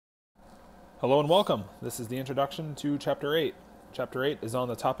Hello and welcome. This is the introduction to Chapter 8. Chapter 8 is on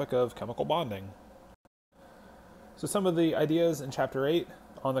the topic of chemical bonding. So some of the ideas in Chapter 8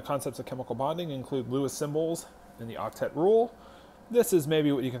 on the concepts of chemical bonding include Lewis symbols and the octet rule. This is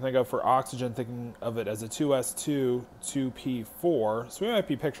maybe what you can think of for oxygen, thinking of it as a 2s2, 2p4. So we might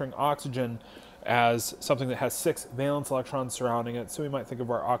be picturing oxygen as something that has 6 valence electrons surrounding it. So we might think of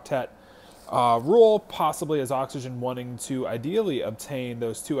our octet rule possibly as oxygen wanting to ideally obtain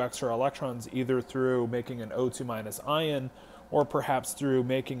those 2 extra electrons either through making an O2 minus ion or perhaps through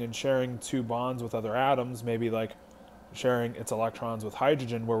making and sharing 2 bonds with other atoms, maybe like sharing its electrons with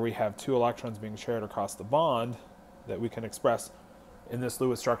hydrogen where we have 2 electrons being shared across the bond that we can express in this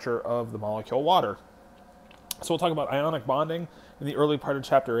Lewis structure of the molecule water. So we'll talk about ionic bonding in the early part of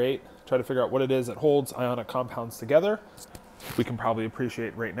Chapter 8, try to figure out what it is that holds ionic compounds together. We can probably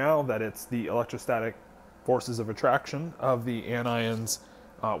appreciate right now that it's the electrostatic forces of attraction of the anions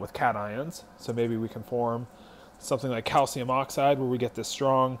with cations. So maybe we can form something like calcium oxide where we get this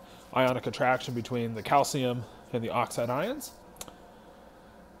strong ionic attraction between the calcium and the oxide ions.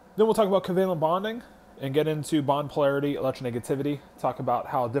 Then we'll talk about covalent bonding and get into bond polarity, electronegativity, talk about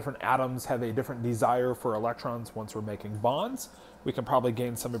how different atoms have a different desire for electrons once we're making bonds. We can probably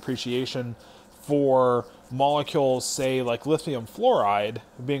gain some appreciation for molecules, say like lithium fluoride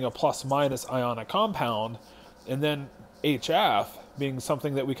being a plus minus ionic compound, and then HF being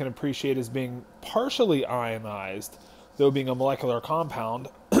something that we can appreciate as being partially ionized, though being a molecular compound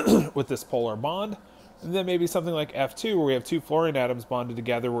with this polar bond. And then maybe something like F2 where we have 2 fluorine atoms bonded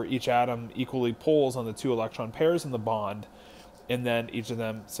together where each atom equally pulls on the 2 electron pairs in the bond, and then each of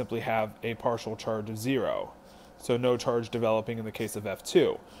them simply have a partial charge of 0. So no charge developing in the case of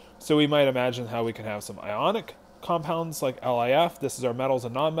F2. So we might imagine how we can have some ionic compounds like LiF. This is our metals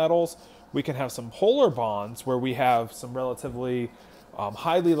and nonmetals. We can have some polar bonds where we have some relatively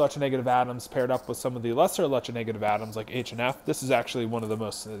highly electronegative atoms paired up with some of the lesser electronegative atoms like H and F. This is actually one of the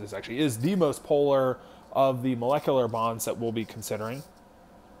most, this actually is the most polar of the molecular bonds that we'll be considering.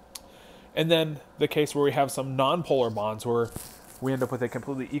 And then the case where we have some nonpolar bonds where we end up with a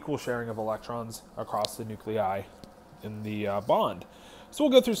completely equal sharing of electrons across the nuclei in the bond. So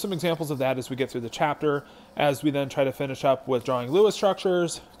we'll go through some examples of that as we get through the chapter, as we then try to finish up with drawing Lewis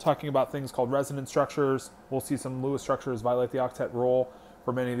structures, talking about things called resonance structures. We'll see some Lewis structures violate the octet rule.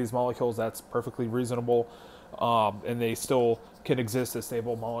 For many of these molecules, that's perfectly reasonable, and they still can exist as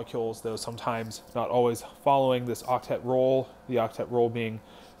stable molecules, though sometimes not always following this octet rule, the octet rule being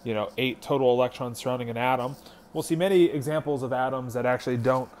 8 total electrons surrounding an atom. We'll see many examples of atoms that actually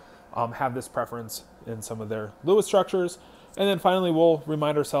don't have this preference in some of their Lewis structures. And then finally, we'll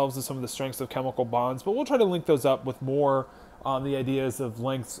remind ourselves of some of the strengths of chemical bonds, but we'll try to link those up with more on the ideas of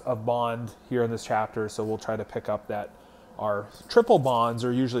lengths of bond here in this chapter. So we'll try to pick up that our triple bonds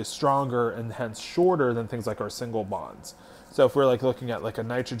are usually stronger and hence shorter than things like our single bonds. So if we're like looking at like a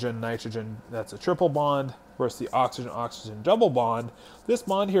nitrogen-nitrogen, that's a triple bond, versus the oxygen-oxygen double bond, this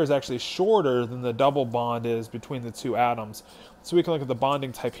bond here is actually shorter than the double bond is between the 2 atoms. So we can look at the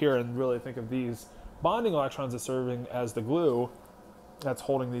bonding type here and really think of these bonding electrons as serving as the glue that's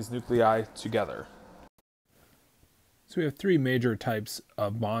holding these nuclei together. So we have 3 major types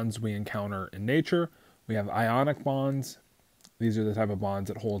of bonds we encounter in nature. We have ionic bonds. These are the type of bonds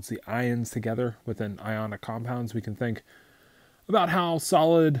that holds the ions together within ionic compounds. We can think about how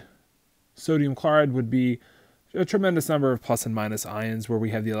solid sodium chloride would be a tremendous number of plus and minus ions where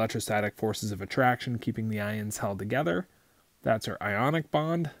we have the electrostatic forces of attraction keeping the ions held together. That's our ionic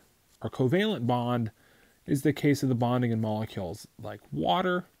bond. Our covalent bond is the case of the bonding in molecules like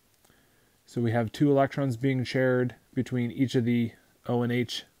water. So we have 2 electrons being shared between each of the O and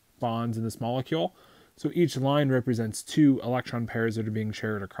H bonds in this molecule. So each line represents 2 electron pairs that are being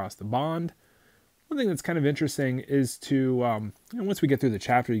shared across the bond. One thing that's kind of interesting is to, once we get through the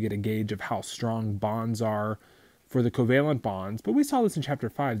chapter, you get a gauge of how strong bonds are for the covalent bonds. But we saw this in Chapter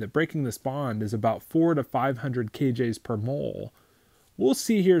 5, that breaking this bond is about 400 to 500 kJs per mole. We'll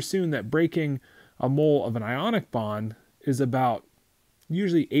see here soon that breaking a mole of an ionic bond is about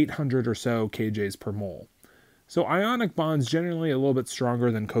usually 800 or so kJs per mole. So ionic bonds generally a little bit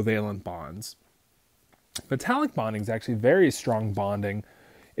stronger than covalent bonds. Metallic bonding is actually very strong bonding.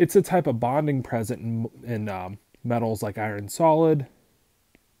 It's a type of bonding present in metals like iron solid,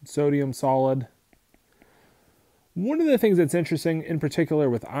 sodium solid. One of the things that's interesting in particular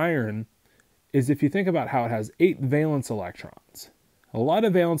with iron is if you think about how it has 8 valence electrons. A lot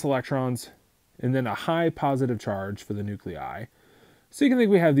of valence electrons, and then a high positive charge for the nuclei. So you can think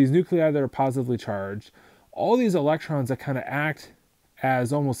we have these nuclei that are positively charged, all these electrons that kind of act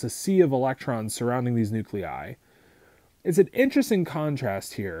as almost a sea of electrons surrounding these nuclei. It's an interesting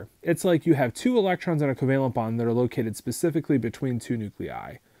contrast here. It's like you have two electrons in a covalent bond that are located specifically between two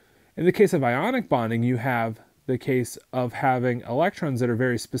nuclei. In the case of ionic bonding, you have the case of having electrons that are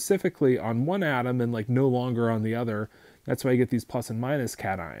very specifically on one atom and like no longer on the other. That's why you get these plus and minus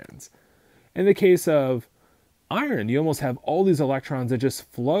cations. In the case of iron, you almost have all these electrons that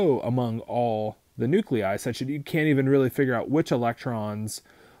just flow among all the nuclei, such that you can't even really figure out which electrons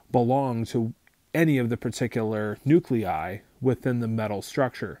belong to any of the particular nuclei within the metal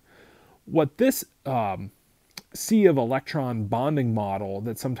structure. What this sea of electron bonding model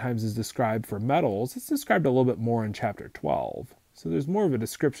that sometimes is described for metals, it's described a little bit more in chapter 12. So there's more of a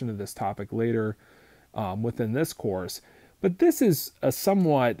description of this topic later within this course. But this is a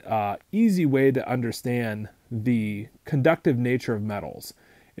somewhat easy way to understand the conductive nature of metals.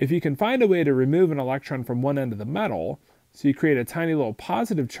 If you can find a way to remove an electron from one end of the metal, so you create a tiny little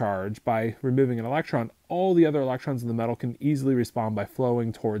positive charge by removing an electron, all the other electrons in the metal can easily respond by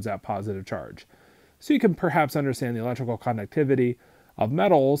flowing towards that positive charge. So you can perhaps understand the electrical conductivity of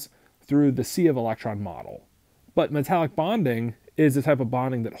metals through the sea of electron model. But metallic bonding is a type of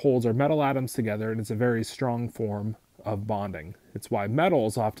bonding that holds our metal atoms together, and it's a very strong form of bonding. It's why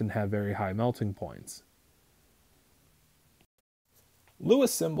metals often have very high melting points.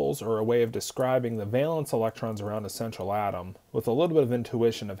 Lewis symbols are a way of describing the valence electrons around a central atom with a little bit of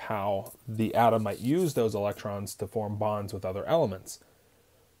intuition of how the atom might use those electrons to form bonds with other elements.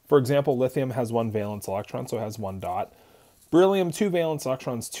 For example, lithium has one valence electron, so it has one dot. Beryllium, two valence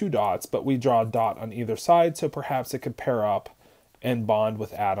electrons, two dots, but we draw a dot on either side, so perhaps it could pair up and bond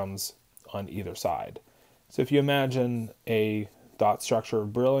with atoms on either side. So if you imagine a dot structure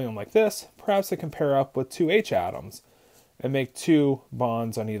of beryllium like this, perhaps it can pair up with two H atoms and make two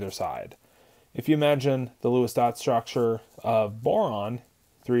bonds on either side. If you imagine the Lewis dot structure of boron,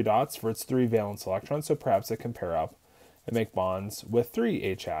 three dots for its three valence electrons, so perhaps it can pair up and make bonds with three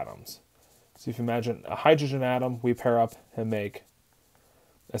H atoms. So if you imagine a hydrogen atom, we pair up and make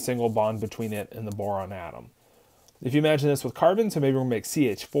a single bond between it and the boron atom. If you imagine this with carbon, so maybe we'll make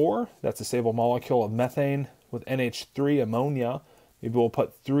CH4, that's a stable molecule of methane with NH3 ammonia. Maybe we'll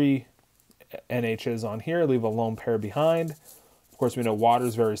put three NHs on here, leave a lone pair behind. Of course, we know water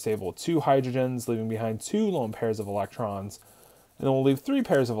is very stable with two hydrogens, leaving behind two lone pairs of electrons. And then we'll leave three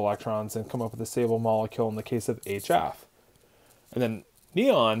pairs of electrons and come up with a stable molecule in the case of HF. And then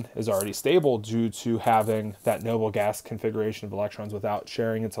neon is already stable due to having that noble gas configuration of electrons without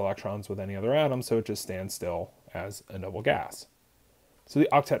sharing its electrons with any other atom, so it just stands still as a noble gas. So the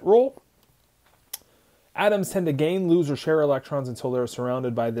octet rule. Atoms tend to gain, lose, or share electrons until they're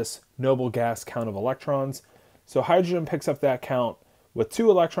surrounded by this noble gas count of electrons. So hydrogen picks up that count with 2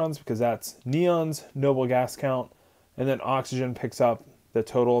 electrons because that's neon's noble gas count, and then oxygen picks up the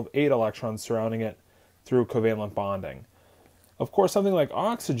total of 8 electrons surrounding it through covalent bonding. Of course, something like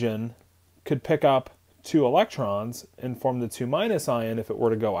oxygen could pick up 2 electrons and form the 2- ion if it were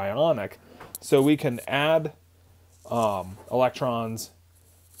to go ionic. So we can add electrons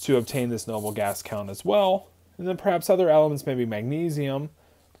to obtain this noble gas count as well. And then perhaps other elements, maybe magnesium,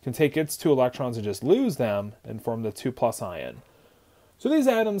 can take its 2 electrons and just lose them and form the 2+ ion. So these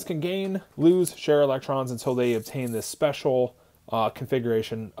atoms can gain, lose, share electrons until they obtain this special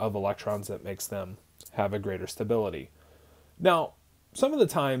configuration of electrons that makes them have a greater stability. Now, some of the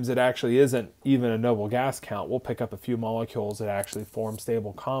times it actually isn't even a noble gas count. We'll pick up a few molecules that actually form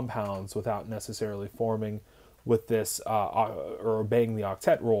stable compounds without necessarily forming with this or obeying the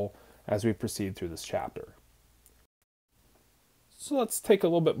octet rule as we proceed through this chapter. So let's take a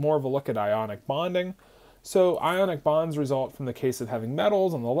little bit more of a look at ionic bonding. So ionic bonds result from the case of having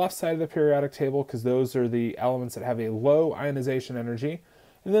metals on the left side of the periodic table because those are the elements that have a low ionization energy,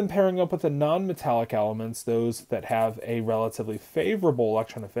 and then pairing up with the non-metallic elements, those that have a relatively favorable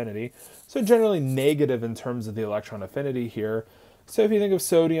electron affinity, so generally negative in terms of the electron affinity here. So if you think of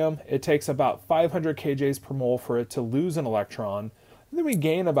sodium, it takes about 500 kJs per mole for it to lose an electron, and then we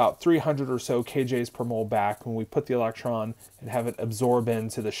gain about 300 or so kJs per mole back when we put the electron and have it absorb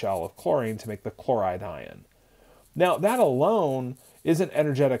into the shell of chlorine to make the chloride ion. Now that alone isn't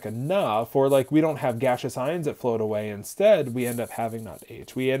energetic enough, or like we don't have gaseous ions that float away. Instead, we end up having not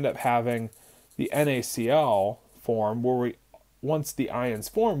H, we end up having the NaCl form where once the ions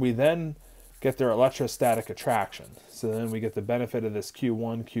form, we then get their electrostatic attraction. So then we get the benefit of this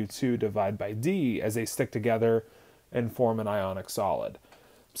Q1, Q2 divided by D as they stick together and form an ionic solid.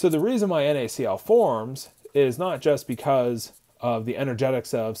 So the reason why NaCl forms is not just because of the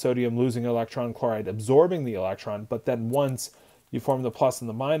energetics of sodium losing an electron, chloride absorbing the electron, but then once you form the plus and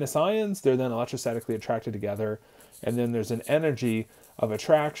the minus ions, they're then electrostatically attracted together, and then there's an energy of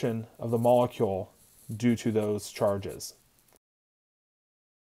attraction of the molecule due to those charges.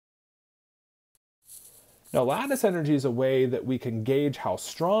 Now, lattice energy is a way that we can gauge how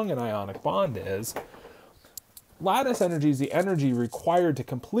strong an ionic bond is. Lattice energy is the energy required to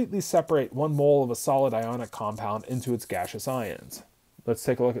completely separate 1 mole of a solid ionic compound into its gaseous ions. Let's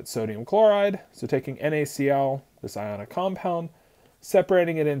take a look at sodium chloride. So taking NaCl, this ionic compound,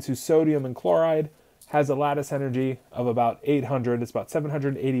 separating it into sodium and chloride, has a lattice energy of about 800, it's about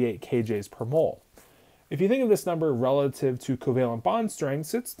 788 kJs per mole. If you think of this number relative to covalent bond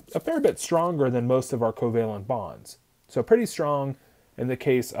strengths, it's a fair bit stronger than most of our covalent bonds. So pretty strong in the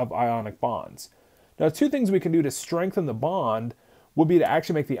case of ionic bonds. Now, 2 things we can do to strengthen the bond would be to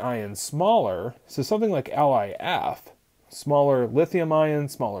actually make the ions smaller. So something like LiF, smaller lithium ion,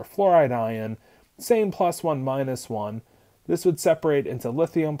 smaller fluoride ion, same +1 -1. This would separate into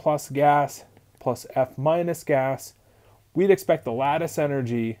lithium plus gas plus F minus gas. We'd expect the lattice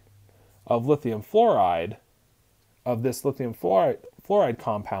energy of lithium fluoride, of this lithium fluoride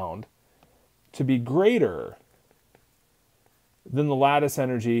compound, to be greater than the lattice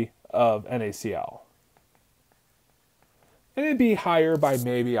energy of NaCl. And it'd be higher by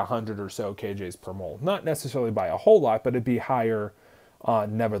maybe 100 or so kJs per mole. Not necessarily by a whole lot, but it'd be higher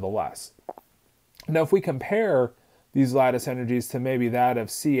nevertheless. Now, if we compare these lattice energies to maybe that of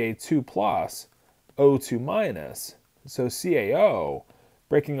Ca2 plus, O2 minus, so CaO,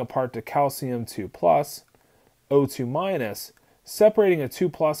 breaking apart to calcium 2 plus, O2 minus, separating a 2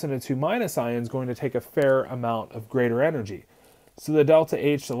 plus and a 2 minus ion is going to take a fair amount of greater energy. So the delta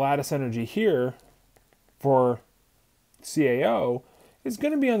H, the lattice energy here for CaO, is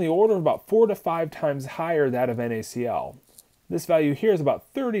going to be on the order of about 4 to 5 times higher that of NaCl. This value here is about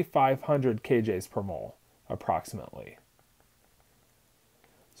 3,500 kJs per mole, approximately.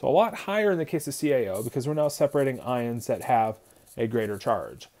 So a lot higher in the case of CaO because we're now separating ions that have a greater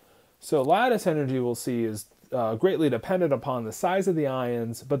charge. So lattice energy, we'll see, is greatly dependent upon the size of the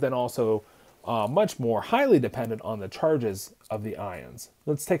ions, but then also much more highly dependent on the charges of the ions.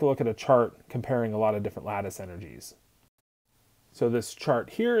 Let's take a look at a chart comparing a lot of different lattice energies. So this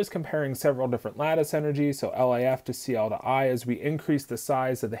chart here is comparing several different lattice energies, so LiF to Cl to I. As we increase the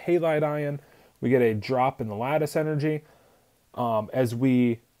size of the halide ion, we get a drop in the lattice energy. As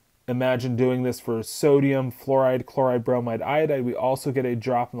we imagine doing this for sodium, fluoride, chloride, bromide, iodide, we also get a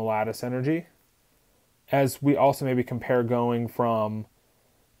drop in the lattice energy. As we also maybe compare going from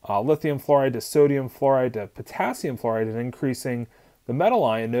lithium fluoride to sodium fluoride to potassium fluoride and increasing the metal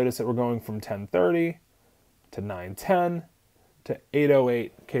ion, notice that we're going from 1030 to 910 to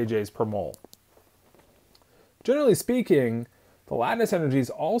 808 kJs per mole. Generally speaking, the lattice energy is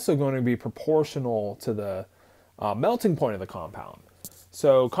also going to be proportional to the melting point of the compound.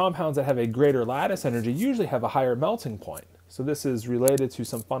 So compounds that have a greater lattice energy usually have a higher melting point. So this is related to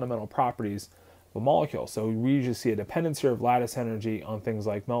some fundamental properties of a molecule. So we usually see a dependency of lattice energy on things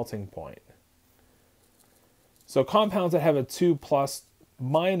like melting point. So compounds that have a 2 plus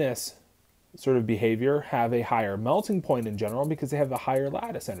minus sort of behavior have a higher melting point in general because they have the higher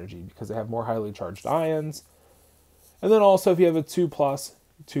lattice energy, because they have more highly charged ions. And then also if you have a 2 plus,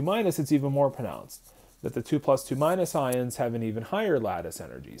 2 minus, it's even more pronounced that the 2 plus 2 minus ions have an even higher lattice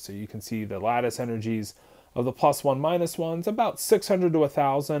energy. So you can see the lattice energies of the +1 minus ones, about 600 to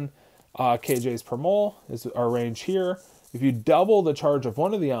 1,000 kJs per mole is our range here. If you double the charge of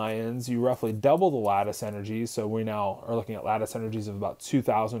one of the ions, you roughly double the lattice energy. So we now are looking at lattice energies of about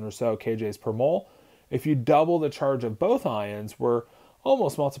 2,000 or so kJs per mole. If you double the charge of both ions, we're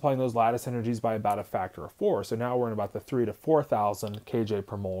almost multiplying those lattice energies by about a factor of 4. So now we're in about the 3 to 4,000 kJ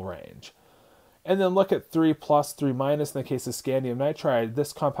per mole range. And then look at 3 plus, 3 minus. In the case of scandium nitride,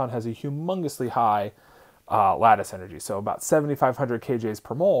 this compound has a humongously high lattice energy, so about 7,500 kJs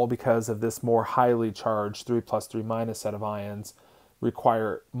per mole, because of this more highly charged 3 plus 3 minus set of ions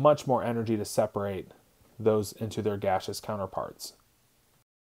require much more energy to separate those into their gaseous counterparts.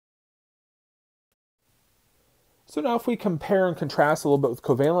 So now if we compare and contrast a little bit with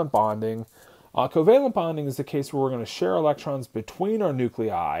covalent bonding, covalent bonding is the case where we're going to share electrons between our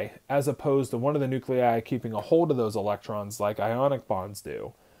nuclei as opposed to one of the nuclei keeping a hold of those electrons like ionic bonds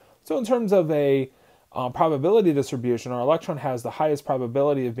do. So in terms of a probability distribution, our electron has the highest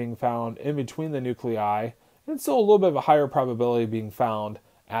probability of being found in between the nuclei, and still a little bit of a higher probability of being found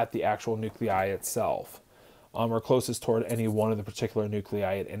at the actual nuclei itself, or closest toward any one of the particular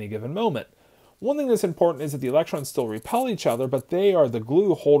nuclei at any given moment. One thing that's important is that the electrons still repel each other, but they are the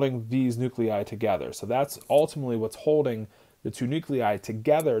glue holding these nuclei together. So that's ultimately what's holding the two nuclei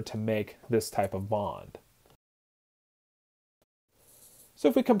together to make this type of bond. So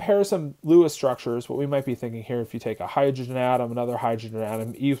if we compare some Lewis structures, what we might be thinking here, if you take a hydrogen atom, another hydrogen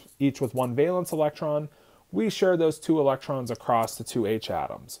atom, each with one valence electron, we share those 2 electrons across the 2 H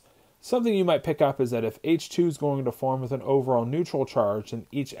atoms. Something you might pick up is that if H2 is going to form with an overall neutral charge, and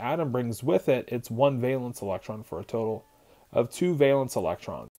each atom brings with it its 1 valence electron for a total of 2 valence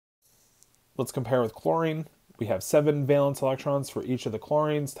electrons. Let's compare with chlorine. We have 7 valence electrons for each of the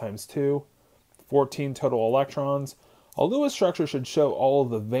chlorines times 2, 14 total electrons. A Lewis structure should show all of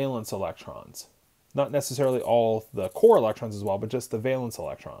the valence electrons. Not necessarily all the core electrons as well, but just the valence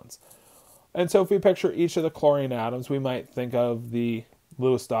electrons. And so if we picture each of the chlorine atoms, we might think of the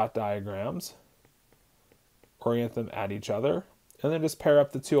Lewis dot diagrams, orient them at each other, and then just pair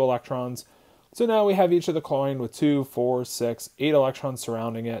up the 2 electrons. So now we have each of the chlorine with 2, 4, 6, 8 electrons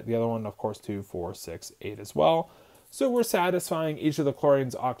surrounding it. The other one, of course, 2, 4, 6, 8 as well. So we're satisfying each of the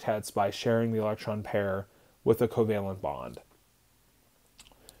chlorine's octets by sharing the electron pair with a covalent bond.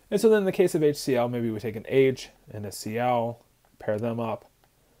 And so then in the case of HCl, maybe we take an H and a Cl, pair them up.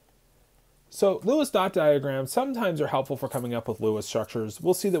 So Lewis dot diagrams sometimes are helpful for coming up with Lewis structures.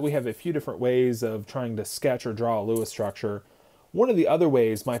 We'll see that we have a few different ways of trying to sketch or draw a Lewis structure. One of the other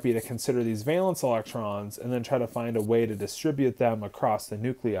ways might be to consider these valence electrons and then try to find a way to distribute them across the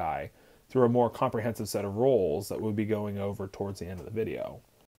nuclei through a more comprehensive set of roles that we'll be going over towards the end of the video.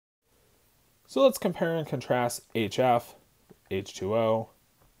 So let's compare and contrast HF, H2O,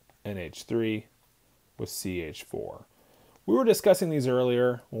 and H3 with CH4. We were discussing these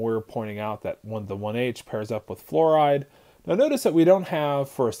earlier when we were pointing out that the 1H pairs up with fluoride. Now notice that we don't have,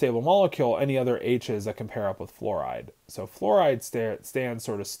 for a stable molecule, any other H's that can pair up with fluoride. So fluoride stands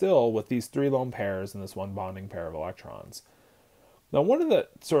sort of still with these 3 lone pairs and this 1 bonding pair of electrons. Now one of the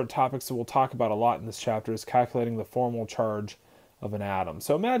sort of topics that we'll talk about a lot in this chapter is calculating the formal charge of an atom.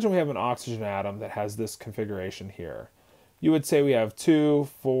 So imagine we have an oxygen atom that has this configuration here. You would say we have 2,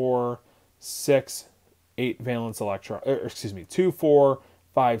 4, 6, 8 valence electrons, 2, 4,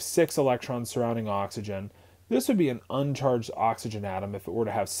 5, 6 electrons surrounding oxygen. This would be an uncharged oxygen atom if it were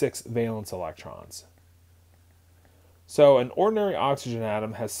to have 6 valence electrons. So an ordinary oxygen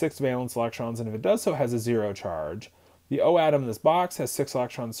atom has 6 valence electrons, and if it does so, has a 0 charge. The O atom in this box has 6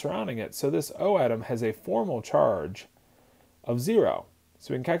 electrons surrounding it, so this O atom has a formal charge of 0.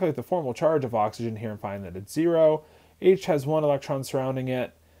 So we can calculate the formal charge of oxygen here and find that it's 0. H has 1 electron surrounding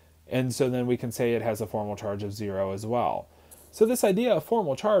it, and so then we can say it has a formal charge of 0 as well. So this idea of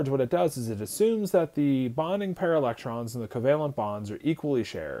formal charge, what it does is it assumes that the bonding pair electrons and the covalent bonds are equally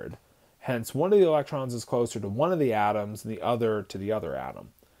shared. Hence, one of the electrons is closer to one of the atoms and the other to the other atom.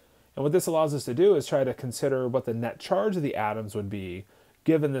 And what this allows us to do is try to consider what the net charge of the atoms would be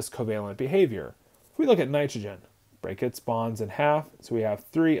given this covalent behavior. If we look at nitrogen, break its bonds in half, so we have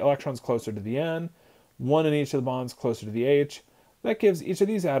 3 electrons closer to the N, 1 in each of the bonds closer to the H. That gives each of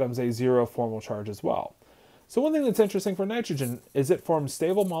these atoms a 0 formal charge as well. So one thing that's interesting for nitrogen is it forms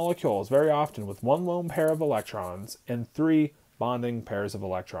stable molecules very often with 1 lone pair of electrons and 3 bonding pairs of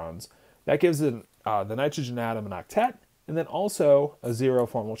electrons. That gives it, the nitrogen atom an octet and then also a 0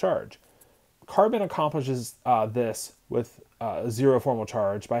 formal charge. Carbon accomplishes this with a 0 formal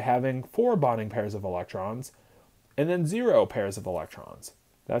charge by having 4 bonding pairs of electrons and then 0 pairs of electrons.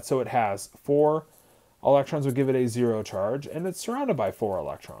 That's so it has 4 electrons would give it a 0 charge, and it's surrounded by 4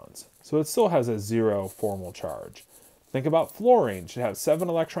 electrons. So it still has a 0 formal charge. Think about fluorine. It should have 7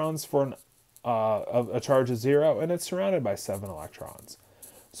 electrons for a charge of 0, and it's surrounded by 7 electrons.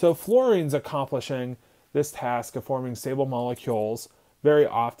 So fluorine's accomplishing this task of forming stable molecules very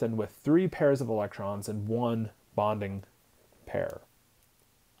often with 3 pairs of electrons and 1 bonding pair.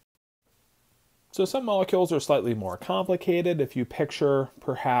 So some molecules are slightly more complicated. If you picture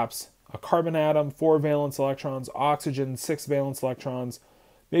perhaps a carbon atom, 4 valence electrons, oxygen, 6 valence electrons.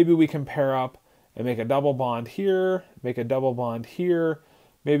 Maybe we can pair up and make a double bond here, make a double bond here.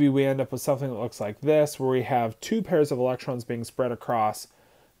 Maybe we end up with something that looks like this, where we have 2 pairs of electrons being spread across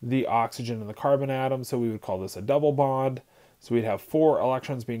the oxygen and the carbon atom. So we would call this a double bond. So we'd have 4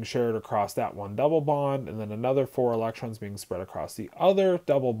 electrons being shared across that one double bond, and then another 4 electrons being spread across the other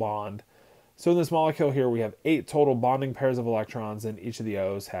double bond. So in this molecule here, we have 8 total bonding pairs of electrons, and each of the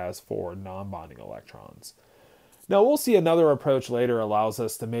O's has 4 non-bonding electrons. Now we'll see another approach later allows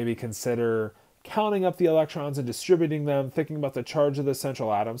us to maybe consider counting up the electrons and distributing them, thinking about the charge of the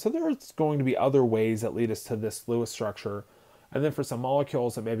central atom. So there's going to be other ways that lead us to this Lewis structure. And then for some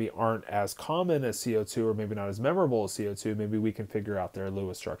molecules that maybe aren't as common as CO2 or maybe not as memorable as CO2, maybe we can figure out their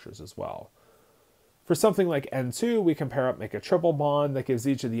Lewis structures as well. For something like N2, we can pair up, make a triple bond that gives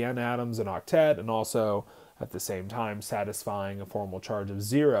each of the N atoms an octet, and also at the same time satisfying a formal charge of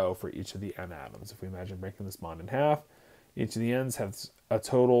 0 for each of the N atoms. If we imagine breaking this bond in half, Each of the ends has a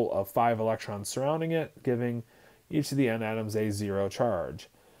total of 5 electrons surrounding it, giving each of the N atoms a 0 charge.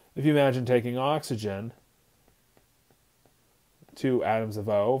 If you imagine taking oxygen, 2 atoms of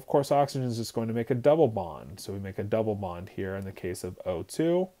O, of course oxygen is just going to make a double bond. So we make a double bond here in the case of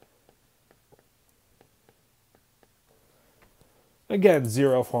O2. Again,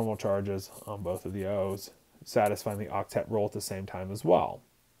 0 formal charges on both of the O's, satisfying the octet rule at the same time as well.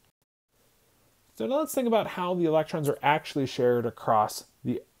 So now let's think about how the electrons are actually shared across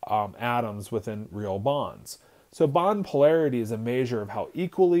the atoms within real bonds. So bond polarity is a measure of how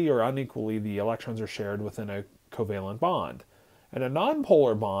equally or unequally the electrons are shared within a covalent bond. In a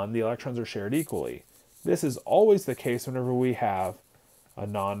nonpolar bond, the electrons are shared equally. This is always the case whenever we have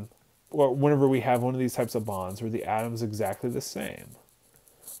whenever we have one of these types of bonds where the atom is exactly the same.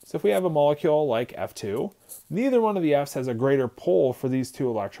 So if we have a molecule like F2, neither one of the F's has a greater pull for these 2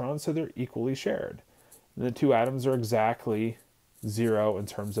 electrons, so they're equally shared. And the 2 atoms are exactly 0 in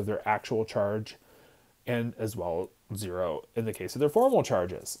terms of their actual charge, and as well 0 in the case of their formal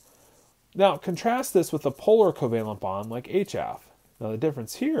charges. Now contrast this with a polar covalent bond like HF. Now the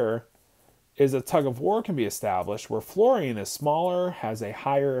difference here is a tug of war can be established where fluorine is smaller, has a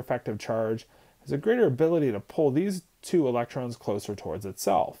higher effective charge, has a greater ability to pull these 2 electrons closer towards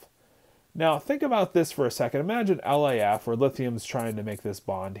itself. Now think about this for a second. Imagine LAF, where lithium's trying to make this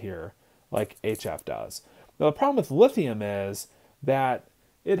bond here, like HF does. Now the problem with lithium is that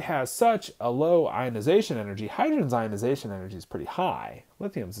it has such a low ionization energy. Hydrogen's ionization energy is pretty high.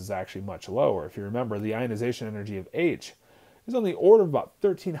 Lithium's is actually much lower. If you remember, the ionization energy of H is on the order of about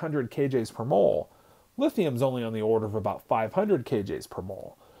 1,300 kJs per mole. Lithium's only on the order of about 500 kJs per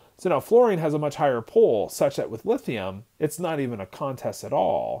mole. So now fluorine has a much higher pull, such that with lithium, it's not even a contest at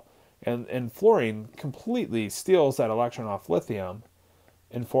all. And fluorine completely steals that electron off lithium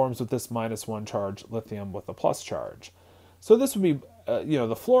and forms with this -1 charge lithium with a plus charge. So this would be,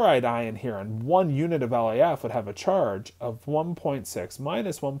 the fluoride ion here on 1 unit of LAF would have a charge of 1.6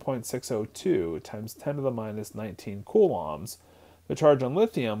 minus 1.602 times 10 to the minus 19 coulombs. The charge on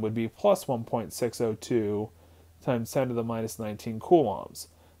lithium would be plus 1.602 times 10 to the minus 19 coulombs.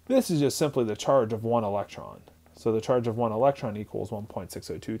 This is just simply the charge of 1 electron. So the charge of 1 electron equals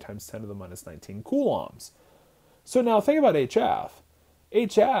 1.602 times 10 to the minus 19 coulombs. So now think about HF.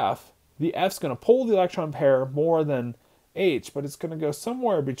 HF, the F's going to pull the electron pair more than H, but it's going to go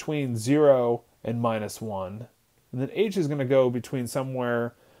somewhere between 0 and -1. And then H is going to go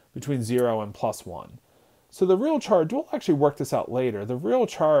somewhere between 0 and +1. So the real charge, we'll actually work this out later, the real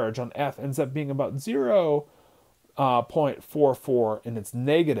charge on F ends up being about 0.44, and it's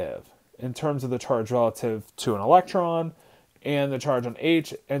negative in terms of the charge relative to an electron, and the charge on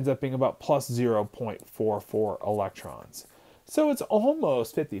H ends up being about plus 0.44 electrons. So it's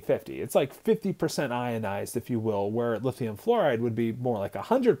almost 50-50. It's like 50% ionized, if you will, where lithium fluoride would be more like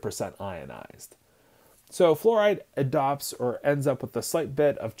 100% ionized. So fluoride adopts or ends up with a slight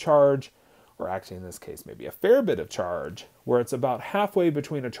bit of charge, or actually in this case maybe a fair bit of charge, where it's about halfway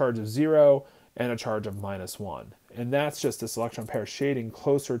between a charge of 0 and a charge of -1. And that's just this electron pair shading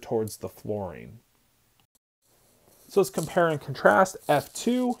closer towards the fluorine. So let's compare and contrast.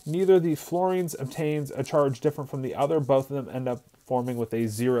 F2, neither of these fluorines obtains a charge different from the other. Both of them end up forming with a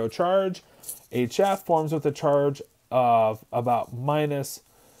 0 charge. HF forms with a charge of about minus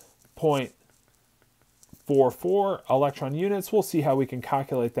 0.44 electron units. We'll see how we can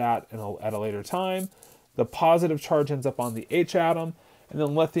calculate that at a later time. The positive charge ends up on the H atom, and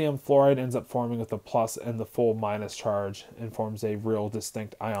then lithium fluoride ends up forming with a plus and the full minus charge and forms a real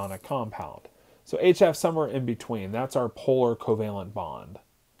distinct ionic compound. So HF somewhere in between. That's our polar covalent bond.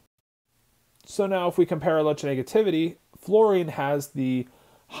 So now if we compare electronegativity, fluorine has the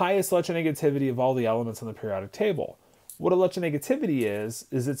highest electronegativity of all the elements on the periodic table. What electronegativity is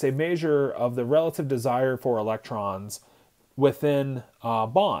it's a measure of the relative desire for electrons within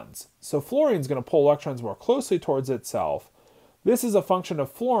bonds. So fluorine is going to pull electrons more closely towards itself. This is a function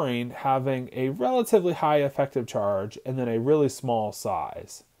of fluorine having a relatively high effective charge and then a really small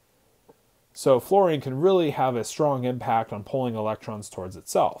size. So fluorine can really have a strong impact on pulling electrons towards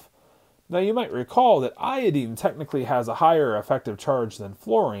itself. Now you might recall that iodine technically has a higher effective charge than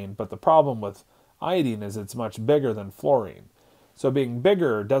fluorine, but the problem with iodine is it's much bigger than fluorine. So being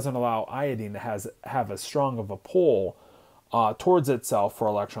bigger doesn't allow iodine to have as strong of a pull towards itself for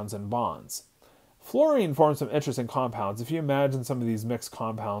electrons in bonds. Fluorine forms some interesting compounds. If you imagine some of these mixed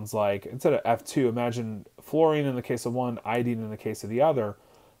compounds, like instead of F2, imagine fluorine in the case of one, iodine in the case of the other.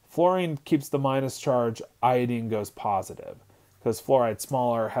 Fluorine keeps the minus charge, iodine goes positive, because fluoride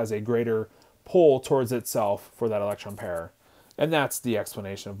smaller has a greater pull towards itself for that electron pair. And that's the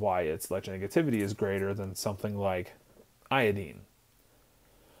explanation of why its electronegativity is greater than something like iodine.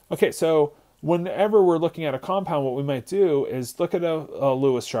 Okay, so whenever we're looking at a compound, what we might do is look at a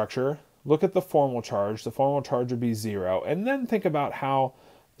Lewis structure, look at the formal charge. The formal charge would be 0, and then think about how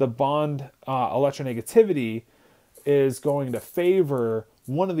the bond electronegativity is going to favor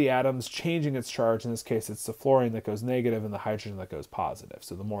one of the atoms changing its charge. In this case, it's the fluorine that goes negative and the hydrogen that goes positive.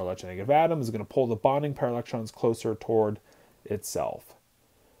 So the more electronegative atom is going to pull the bonding pair electrons closer toward itself.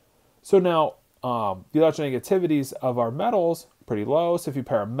 So now the electronegativities of our metals are pretty low. So if you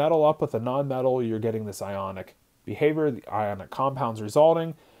pair a metal up with a non-metal, you're getting this ionic behavior, the ionic compounds resulting.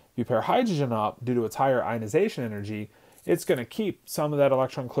 If you pair hydrogen up, due to its higher ionization energy, it's going to keep some of that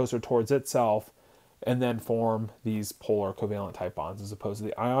electron closer towards itself and then form these polar covalent type bonds as opposed to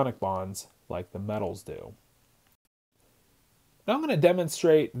the ionic bonds like the metals do. Now I'm going to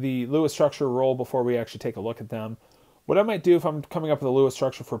demonstrate the Lewis structure rule before we actually take a look at them. What I might do if I'm coming up with a Lewis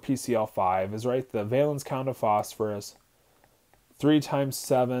structure for PCl5 is write the valence count of phosphorus 3 times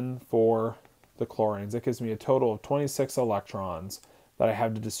 7 for the chlorines. That gives me a total of 26 electrons that I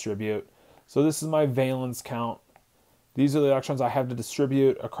have to distribute. So this is my valence count. These are the electrons I have to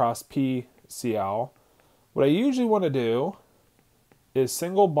distribute across PCl. What I usually want to do is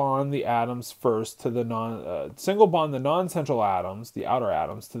single bond the atoms first to the single bond the non-central atoms, the outer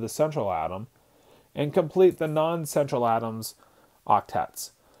atoms, to the central atom, and complete the non-central atoms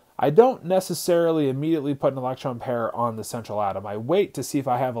octets. I don't necessarily immediately put an electron pair on the central atom. I wait to see if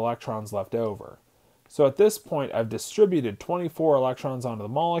I have electrons left over. So at this point, I've distributed 24 electrons onto the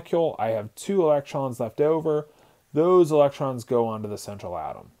molecule. I have 2 electrons left over. Those electrons go onto the central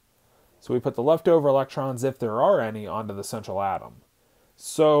atom. So we put the leftover electrons, if there are any, onto the central atom.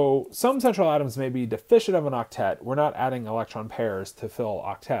 So some central atoms may be deficient of an octet. We're not adding electron pairs to fill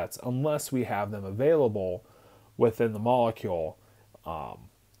octets unless we have them available within the molecule.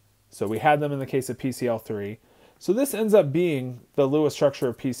 So we had them in the case of PCl3. So this ends up being the Lewis structure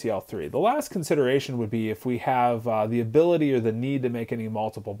of PCl3. The last consideration would be if we have the ability or the need to make any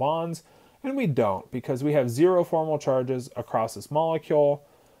multiple bonds, and we don't because we have 0 formal charges across this molecule.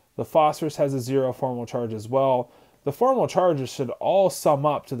 The phosphorus has a 0 formal charge as well. The formal charges should all sum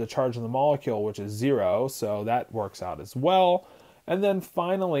up to the charge of the molecule, which is 0, so that works out as well. And then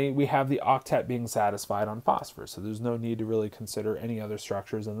finally, we have the octet being satisfied on phosphorus, so there's no need to really consider any other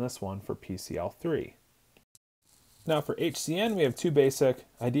structures in this one for PCl3. Now for HCN, we have 2 basic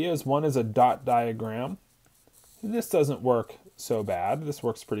ideas. One is a dot diagram. This doesn't work so bad. This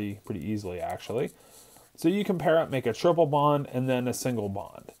works pretty easily, actually. So you can pair up, make a triple bond, and then a single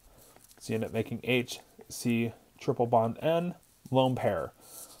bond. So you end up making HC triple bond N, lone pair.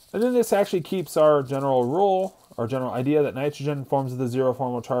 And then this actually keeps our general rule, our general idea that nitrogen forms with a 0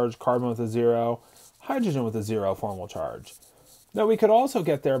 formal charge, carbon with a 0, hydrogen with a 0 formal charge. Now we could also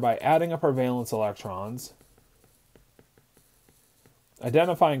get there by adding up our valence electrons,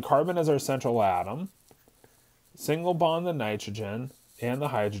 identifying carbon as our central atom, single bond the nitrogen and the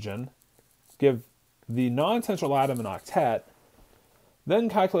hydrogen, give the non-central atom an octet, then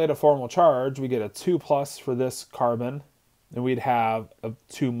calculate a formal charge. We get a 2 plus for this carbon, and we'd have a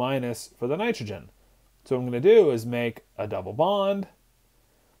 2 minus for the nitrogen. So what I'm going to do is make a double bond.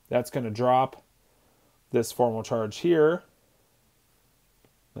 That's going to drop this formal charge here.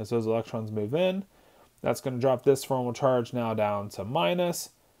 As those electrons move in, that's going to drop this formal charge now down to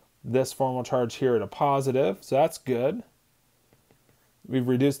minus. This formal charge here to positive, so that's good. We've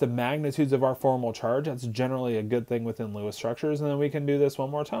reduced the magnitudes of our formal charge. That's generally a good thing within Lewis structures. And then we can do this one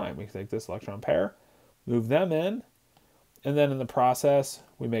more time. We can take this electron pair, move them in, and then in the process,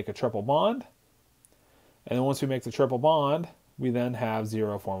 we make a triple bond. And then once we make the triple bond, we then have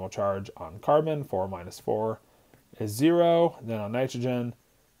 0 formal charge on carbon. 4 minus 4 is 0. Then on nitrogen,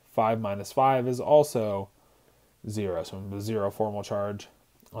 5 minus 5 is also 0. So the 0 formal charge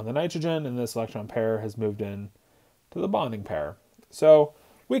on the nitrogen, and this electron pair has moved in to the bonding pair. So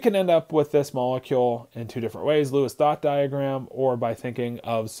we can end up with this molecule in 2 different ways, Lewis dot diagram, or by thinking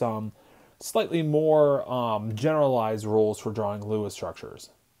of some slightly more generalized rules for drawing Lewis structures.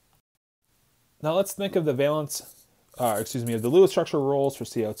 Now let's think of the of the Lewis structure rules for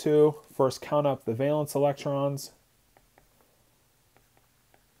CO2. First, count up the valence electrons.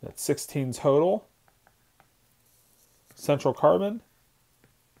 That's 16 total. Central carbon.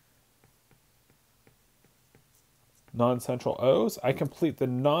 Non-central O's. I complete the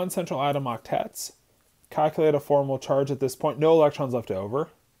non-central atom octets. Calculate a formal charge at this point. No electrons left over.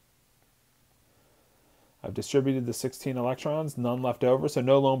 I've distributed the 16 electrons, none left over, so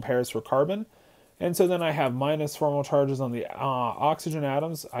no lone pairs for carbon. And so then I have minus formal charges on the oxygen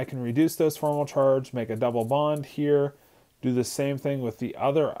atoms. I can reduce those formal charge, make a double bond here, do the same thing with the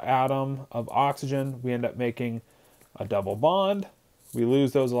other atom of oxygen. We end up making a double bond. We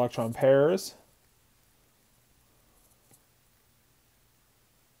lose those electron pairs.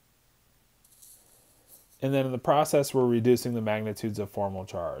 And then in the process, we're reducing the magnitudes of formal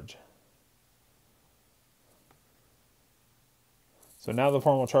charge. So now the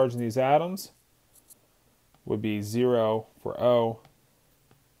formal charge in these atoms would be 0 for O,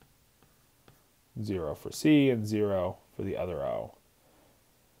 0 for C, and 0 for the other O.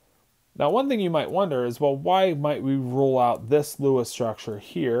 Now, one thing you might wonder is, well, why might we rule out this Lewis structure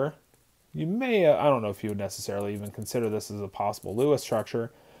here? You may, I don't know if you would necessarily even consider this as a possible Lewis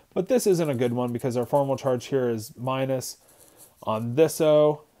structure, but this isn't a good one because our formal charge here is minus on this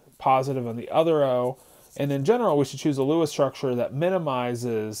O, positive on the other O, and in general, we should choose a Lewis structure that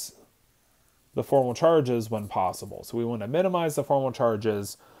minimizes the formal charges when possible. So we want to minimize the formal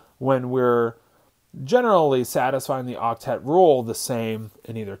charges when we're generally satisfying the octet rule the same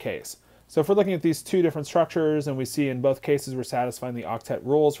in either case. So if we're looking at these two different structures and we see in both cases we're satisfying the octet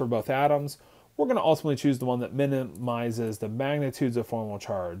rules for both atoms, we're going to ultimately choose the one that minimizes the magnitudes of formal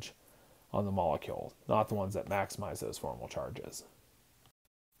charge on the molecule, not the ones that maximize those formal charges.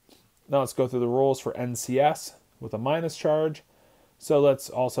 Now let's go through the rules for NCS with a minus charge. So let's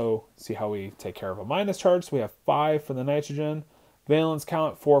also see how we take care of a minus charge. So we have 5 for the nitrogen, valence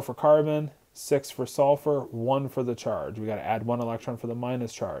count 4 for carbon, 6 for sulfur, 1 for the charge. We got to add 1 electron for the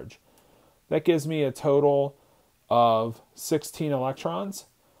minus charge. That gives me a total of 16 electrons.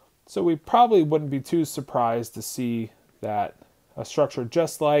 So we probably wouldn't be too surprised to see that a structure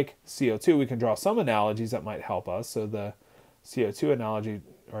just like CO2, we can draw some analogies that might help us. So the CO2 analogy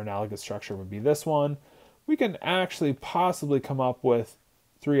or analogous structure would be this one. We can actually possibly come up with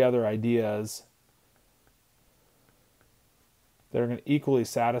 3 other ideas that are going to equally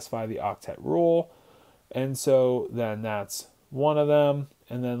satisfy the octet rule. And so then that's one of them.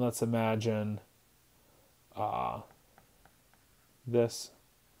 And then let's imagine this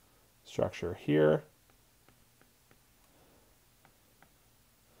structure here.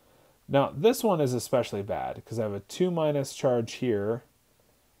 Now this one is especially bad because I have a 2 minus charge here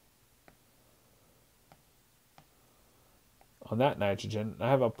on that nitrogen. I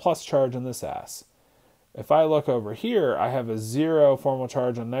have a plus charge on this S. If I look over here, I have a 0 formal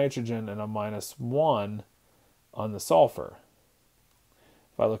charge on nitrogen and a -1 on the sulfur.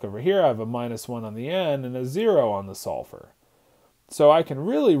 If I look over here, I have a -1 on the N and a 0 on the sulfur. So I can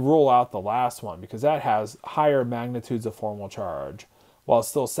really rule out the last one because that has higher magnitudes of formal charge while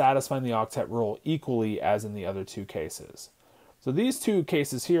still satisfying the octet rule equally as in the other 2 cases. So these 2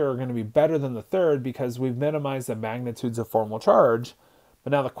 cases here are going to be better than the third because we've minimized the magnitudes of formal charge.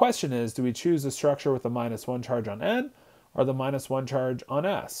 But now the question is, do we choose a structure with a -1 charge on N or the -1 charge on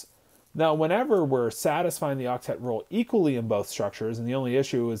S? Now, whenever we're satisfying the octet rule equally in both structures, and the only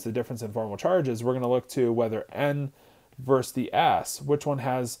issue is the difference in formal charges, we're going to look to whether N versus the S, which one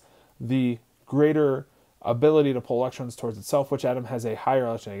has the greater ability to pull electrons towards itself, which atom has a higher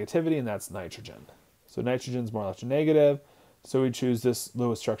electronegativity, and that's nitrogen. So nitrogen's more electronegative, so we choose this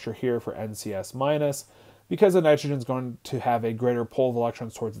Lewis structure here for NCS minus, because the nitrogen is going to have a greater pull of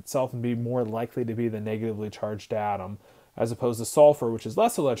electrons towards itself and be more likely to be the negatively charged atom, as opposed to sulfur, which is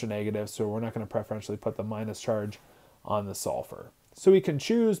less electronegative, so we're not going to preferentially put the minus charge on the sulfur. So we can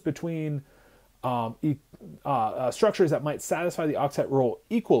choose between structures that might satisfy the octet rule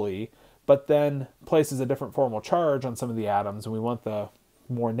equally, but then places a different formal charge on some of the atoms, and we want the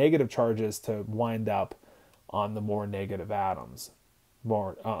more negative charges to wind up on the more negative atoms,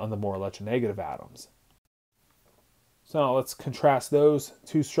 on the more electronegative atoms. So now let's contrast those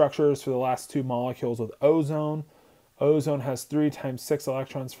 2 structures for the last 2 molecules with ozone. Ozone has 3 times 6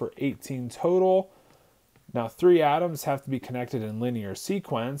 electrons for 18 total. Now 3 atoms have to be connected in linear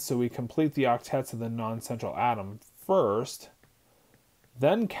sequence, so we complete the octets of the non-central atom first,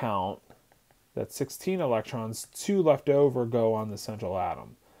 then count that 16 electrons, 2 left over go on the central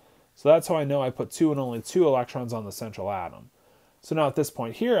atom. So that's how I know I put 2 and only 2 electrons on the central atom. So now at this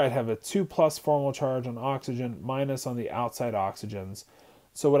point here, I'd have a 2 plus formal charge on oxygen minus on the outside oxygens.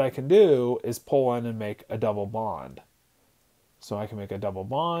 So what I can do is pull in and make a double bond. So I can make a double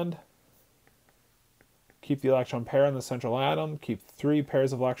bond, keep the electron pair in the central atom, keep 3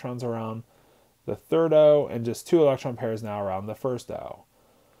 pairs of electrons around the third O, and just 2 electron pairs now around the first O.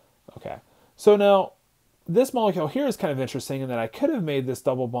 Okay, so now this molecule here is kind of interesting in that I could have made this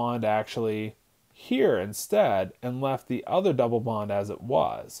double bond actually here instead and left the other double bond as it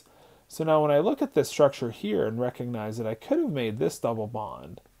was. So now when I look at this structure here and recognize that I could have made this double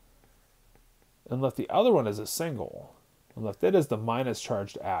bond and left the other one as a single, and left it as the minus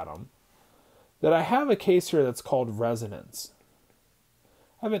charged atom, that I have a case here that's called resonance.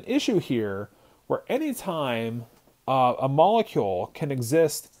 I have an issue here where anytime a molecule can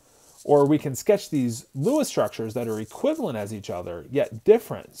exist, or we can sketch these Lewis structures that are equivalent as each other, yet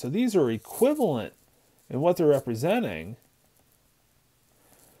different. So these are equivalent in what they're representing,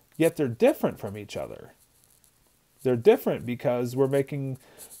 yet they're different from each other. They're different because we're making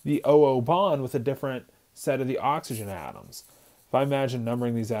the OO bond with a different set of the oxygen atoms. If I imagine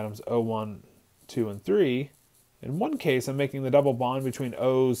numbering these atoms O1, 2, and 3, in one case I'm making the double bond between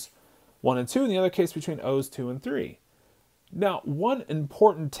O's 1 and 2, in the other case between O's 2 and 3. Now, one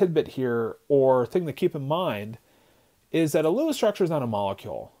important tidbit here, or thing to keep in mind, is that a Lewis structure is not a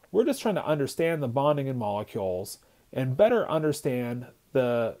molecule. We're just trying to understand the bonding in molecules and better understand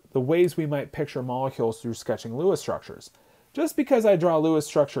the ways we might picture molecules through sketching Lewis structures. Just because I draw Lewis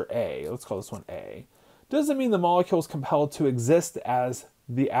structure A, let's call this one A, doesn't mean the molecule is compelled to exist as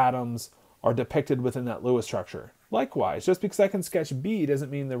the atoms are depicted within that Lewis structure. Likewise, just because I can sketch B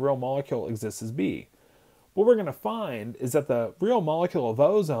doesn't mean the real molecule exists as B. What we're going to find is that the real molecule of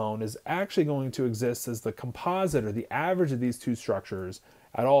ozone is actually going to exist as the composite or the average of these two structures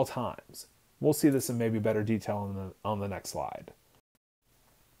at all times. We'll see this in maybe better detail on the next slide.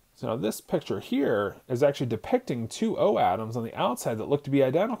 So now this picture here is actually depicting two O atoms on the outside that look to be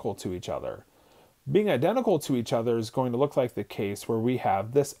identical to each other. Being identical to each other is going to look like the case where we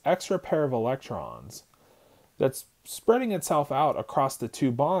have this extra pair of electrons that's spreading itself out across the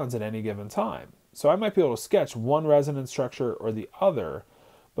two bonds at any given time. So I might be able to sketch one resonance structure or the other,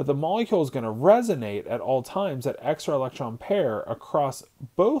 but the molecule is going to resonate at all times, that extra electron pair across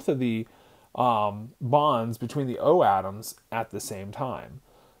both of the bonds between the O atoms at the same time.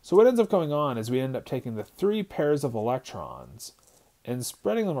 So what ends up going on is we end up taking the three pairs of electrons and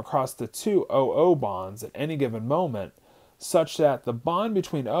spreading them across the two OO bonds at any given moment, such that the bond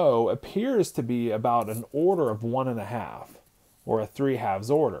between O appears to be about an order of 1.5, or a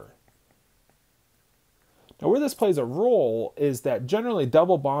 3/2 order. Now where this plays a role is that generally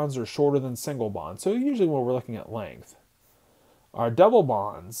double bonds are shorter than single bonds. So usually when we're looking at length, our double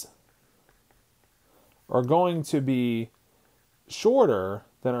bonds are going to be shorter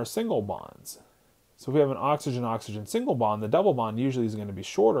than our single bonds. So if we have an oxygen-oxygen single bond, the double bond usually is going to be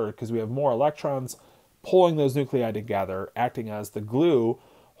shorter because we have more electrons pulling those nuclei together, acting as the glue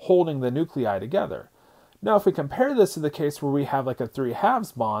holding the nuclei together. Now, if we compare this to the case where we have like a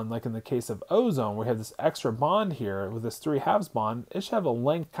 3/2 bond, like in the case of ozone, we have this extra bond here with this 3/2 bond, it should have a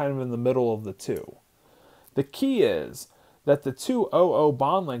length kind of in the middle of the two. The key is that the two OO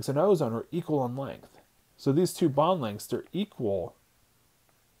bond lengths in ozone are equal in length. So these two bond lengths, they're equal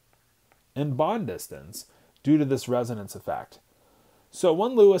in bond distance due to this resonance effect. So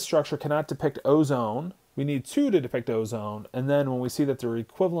one Lewis structure cannot depict ozone. We need two to depict ozone, and then when we see that they're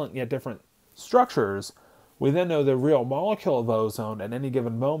equivalent yet different structures, we then know the real molecule of ozone at any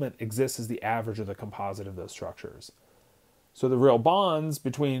given moment exists as the average of the composite of those structures. So the real bonds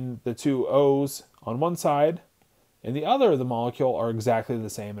between the two O's on one side and the other of the molecule are exactly the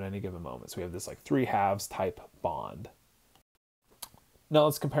same at any given moment. So we have this like 3/2 type bond. Now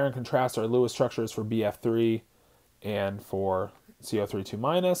let's compare and contrast our Lewis structures for BF3 and for CO3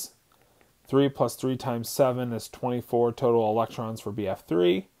 2-. 3 plus 3 times 7 is 24 total electrons for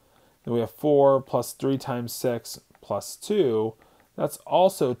BF3. Then we have 4 plus 3 times 6 plus 2. That's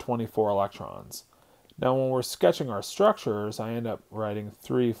also 24 electrons. Now when we're sketching our structures, I end up writing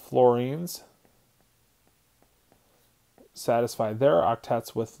 3 fluorines. Satisfy their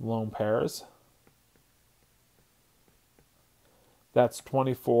octets with lone pairs. That's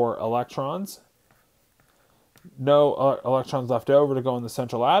 24 electrons. No electrons left over to go in the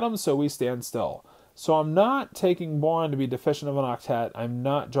central atom, so we stand still. So I'm not taking boron to be deficient of an octet. I'm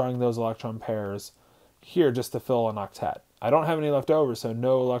not drawing those electron pairs here just to fill an octet. I don't have any left over, so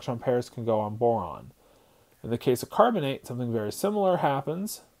no electron pairs can go on boron. In the case of carbonate, something very similar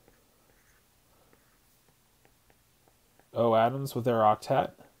happens. O atoms with their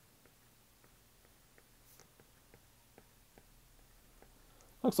octet.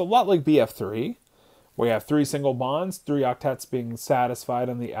 Looks a lot like BF3. We have 3 single bonds, 3 octets being satisfied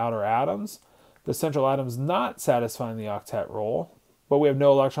on the outer atoms. The central atom's not satisfying the octet role, but we have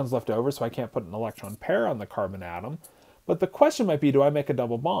no electrons left over, so I can't put an electron pair on the carbon atom. But the question might be, do I make a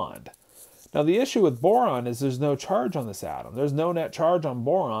double bond? Now the issue with boron is there's no charge on this atom. There's no net charge on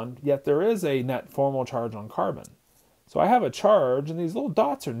boron, yet there is a net formal charge on carbon. So I have a charge, and these little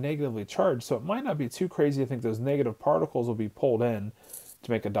dots are negatively charged, so it might not be too crazy to think those negative particles will be pulled in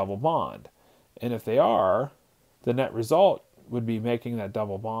to make a double bond. And if they are, the net result would be making that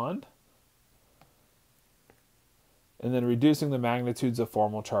double bond and then reducing the magnitudes of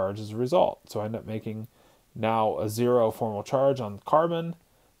formal charge as a result. So I end up making now a 0 formal charge on carbon,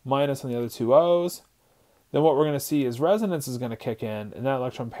 minus on the other two O's. then what we're going to see is resonance is going to kick in, and that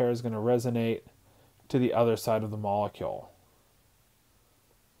electron pair is going to resonate to the other side of the molecule.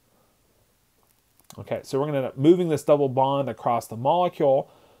 Okay, so we're going to end up moving this double bond across the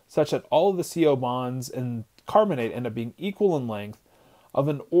molecule such that all of the CO bonds in carbonate end up being equal in length of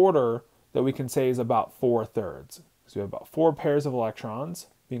an order that we can say is about 4/3. So we have about 4 pairs of electrons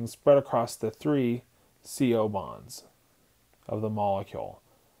being spread across the 3 CO bonds of the molecule.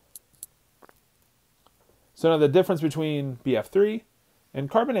 So now the difference between BF3 and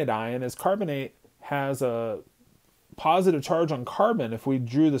carbonate ion is carbonate has a positive charge on carbon if we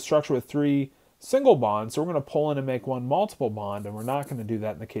drew the structure with 3 single bonds. So we're going to pull in and make one multiple bond, and we're not going to do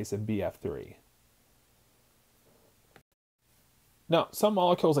that in the case of BF3. Now, some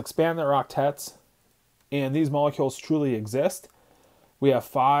molecules expand their octets, and these molecules truly exist. We have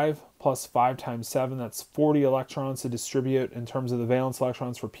 5 plus 5 times 7, that's 40 electrons to distribute in terms of the valence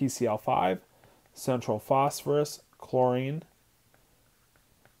electrons for PCl5, central phosphorus, chlorine,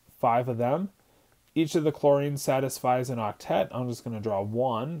 5 of them. Each of the chlorines satisfies an octet. I'm just going to draw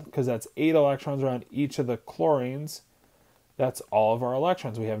 1 because that's 8 electrons around each of the chlorines. That's all of our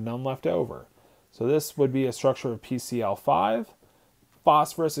electrons. We have none left over. So this would be a structure of PCl5.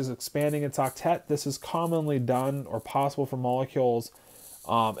 Phosphorus is expanding its octet. This is commonly done or possible for molecules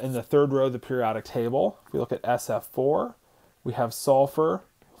in the third row of the periodic table. If we look at SF4, we have sulfur,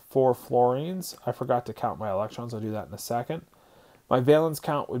 4 fluorines. I forgot to count my electrons. I'll do that in a second. My valence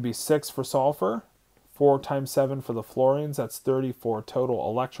count would be 6 for sulfur, 4 times 7 for the fluorines. That's 34 total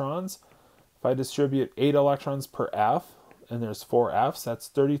electrons. If I distribute 8 electrons per F, and there's 4 Fs, that's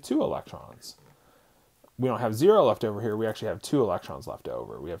 32 electrons. We don't have 0 left over here. We actually have 2 electrons left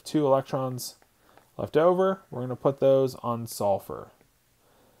over. We have 2 electrons left over. We're going to put those on sulfur.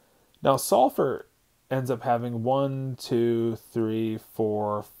 Now, sulfur ends up having 1, 2, 3,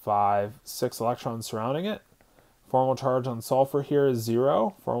 4, 5, 6 electrons surrounding it. Formal charge on sulfur here is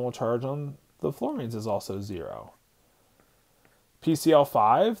 0. Formal charge on the fluorines is also 0.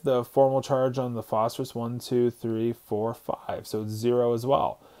 PCl5, the formal charge on the phosphorus, 1, 2, 3, 4, 5. So it's 0 as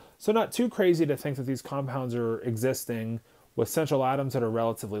well. So not too crazy to think that these compounds are existing with central atoms that are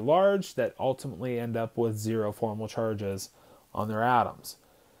relatively large that ultimately end up with 0 formal charges on their atoms.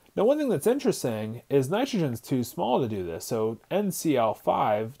 Now, one thing that's interesting is nitrogen's too small to do this. So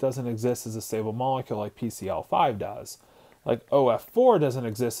NCl5 doesn't exist as a stable molecule like PCl5 does. Like OF4 doesn't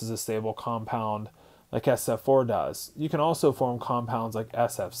exist as a stable compound like SF4 does. You can also form compounds like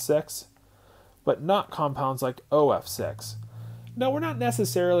SF6, but not compounds like OF6. Now, we're not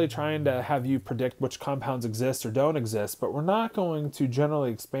necessarily trying to have you predict which compounds exist or don't exist, but we're not going to generally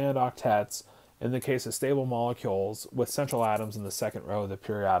expand octets in the case of stable molecules with central atoms in the second row of the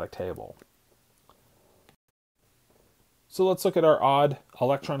periodic table. So let's look at our odd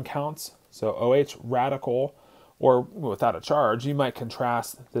electron counts. So OH radical, or without a charge, you might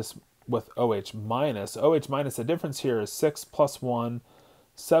contrast this with OH minus. OH minus, the difference here is 6 plus 1,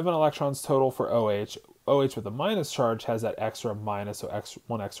 7 electrons total for OH. OH with a minus charge has that extra minus, so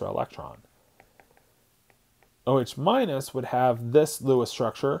 1 extra electron. OH minus would have this Lewis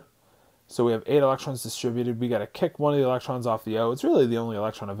structure. So we have 8 electrons distributed. We got to kick one of the electrons off the O. It's really the only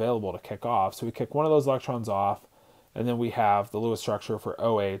electron available to kick off. So we kick one of those electrons off, and then we have the Lewis structure for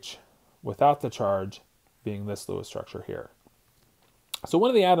OH without the charge being this Lewis structure here. So one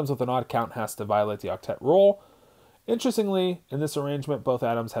of the atoms with an odd count has to violate the octet rule. Interestingly, in this arrangement, both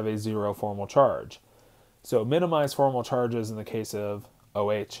atoms have a 0 formal charge. So minimize formal charges in the case of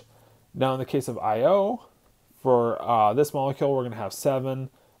OH. Now in the case of IO, for this molecule, we're going to have 7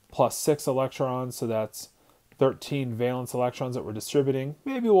 plus 6 electrons, so that's 13 valence electrons that we're distributing.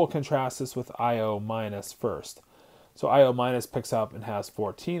 Maybe we'll contrast this with IO minus first. So IO minus picks up and has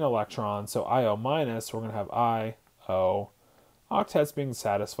 14 electrons. So IO minus, we're going to have IO octets being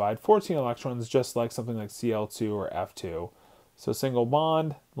satisfied. 14 electrons, just like something like Cl2 or F2. So single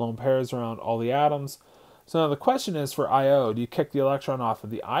bond, lone pairs around all the atoms. So now the question is for IO, do you kick the electron off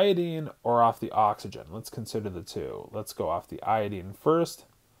of the iodine or off the oxygen? Let's consider the two. Let's go off the iodine first.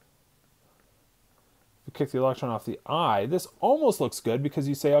 We kick the electron off the I. This almost looks good because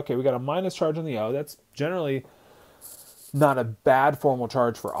you say, okay, we got a minus charge on the O. That's generally not a bad formal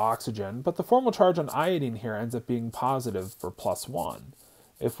charge for oxygen, but the formal charge on iodine here ends up being positive for +1.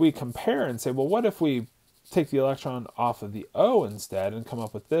 If we compare and say, well, what if we take the electron off of the O instead and come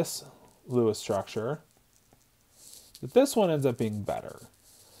up with this Lewis structure, that this one ends up being better.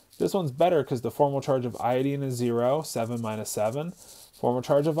 This one's better because the formal charge of iodine is 0, 7 minus 7. Formal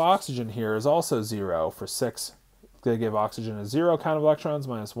charge of oxygen here is also 0 for 6. They give oxygen a 0 count of electrons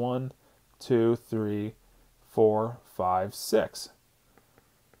minus 1, 2, 3, 4, 5, 6.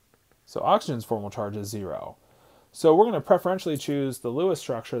 So oxygen's formal charge is 0. So we're going to preferentially choose the Lewis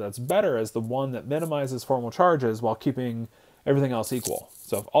structure that's better as the one that minimizes formal charges while keeping everything else equal.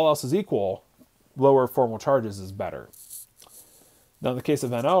 So if all else is equal, lower formal charges is better. Now in the case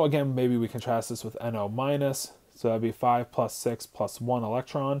of NO, again, maybe we contrast this with NO minus. So that'd be 5 plus 6 plus 1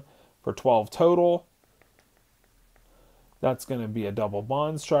 electron for 12 total. That's going to be a double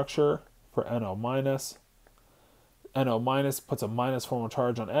bond structure for NO minus. NO minus puts a minus formal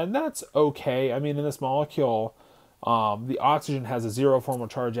charge on N. That's okay. I mean, in this molecule, the oxygen has a 0 formal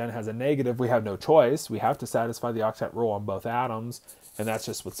charge, N has a negative. We have no choice. We have to satisfy the octet rule on both atoms, and that's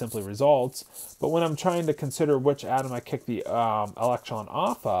just what simply results. But when I'm trying to consider which atom I kick the electron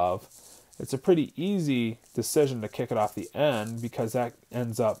off of, it's a pretty easy decision to kick it off the N, because that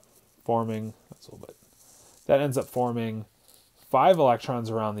ends up forming, that ends up forming 5 electrons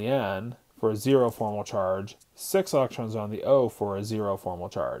around the N for a 0 formal charge, 6 electrons on the O for a 0 formal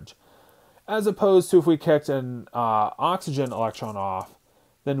charge. As opposed to if we kicked an oxygen electron off,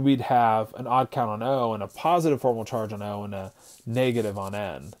 then we'd have an odd count on O and a positive formal charge on O and a negative on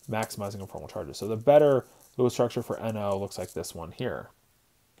N, maximizing our formal charges. So the better Lewis structure for NO looks like this one here.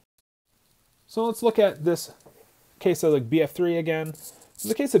 So let's look at this case of like BF3 again. In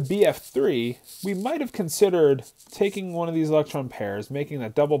the case of BF3, we might have considered taking one of these electron pairs, making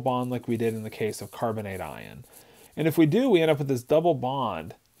that double bond like we did in the case of carbonate ion. And if we do, we end up with this double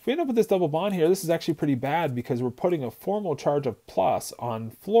bond. If we end up with this double bond here, this is actually pretty bad because we're putting a formal charge of plus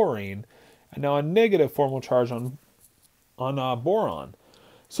on fluorine and now a negative formal charge on boron.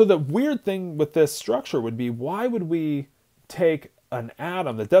 So the weird thing with this structure would be, why would we take an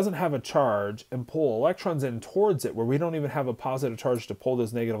atom that doesn't have a charge and pull electrons in towards it where we don't even have a positive charge to pull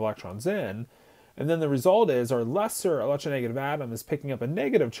those negative electrons in? And then the result is our lesser electronegative atom is picking up a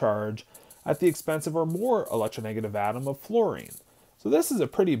negative charge at the expense of our more electronegative atom of fluorine. So this is a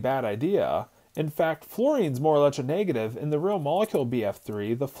pretty bad idea. In fact, fluorine's more electronegative. In the real molecule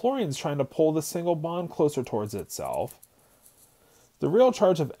BF3, the fluorine's trying to pull the single bond closer towards itself. The real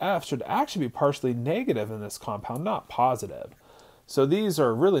charge of F should actually be partially negative in this compound, not positive. So these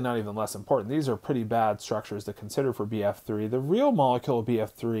are really not even less important. These are pretty bad structures to consider for BF3. The real molecule of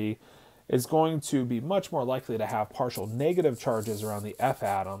BF3 is going to be much more likely to have partial negative charges around the F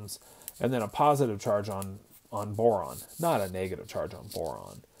atoms and then a positive charge on boron, not a negative charge on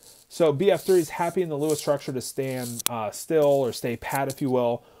boron. So BF3 is happy in the Lewis structure to stand still, or stay pat, if you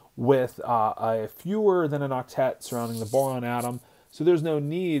will, with a fewer than an octet surrounding the boron atom. So there's no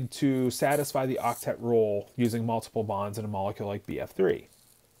need to satisfy the octet rule using multiple bonds in a molecule like BF3.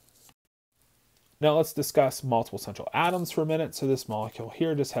 Now let's discuss multiple central atoms for a minute. So this molecule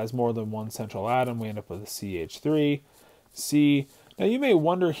here just has more than one central atom. We end up with a CH3, C. Now you may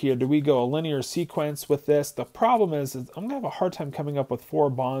wonder here, do we go a linear sequence with this? The problem is I'm going to have a hard time coming up with 4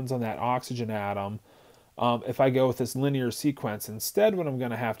 bonds on that oxygen atom if I go with this linear sequence. Instead, what I'm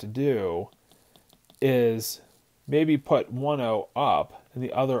going to have to do is maybe put one O up and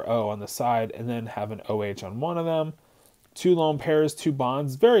the other O on the side, and then have an OH on one of them. 2 lone pairs, 2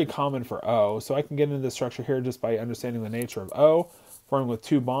 bonds, very common for O. So I can get into the structure here just by understanding the nature of O, forming with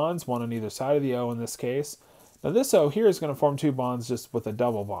 2 bonds, one on either side of the O in this case. Now this O here is going to form 2 bonds just with a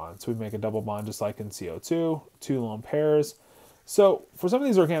double bond. So we make a double bond just like in CO2, 2 lone pairs. So for some of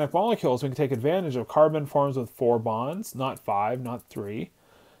these organic molecules, we can take advantage of carbon forms with 4 bonds, not 5, not 3.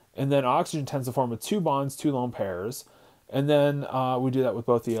 And then oxygen tends to form with 2 bonds, 2 lone pairs. And then we do that with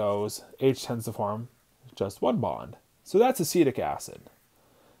both the O's. H tends to form just 1 bond. So that's acetic acid.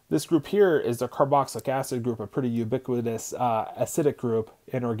 This group here is the carboxylic acid group, a pretty ubiquitous acidic group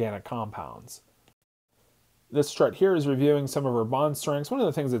in organic compounds. This chart here is reviewing some of our bond strengths. One of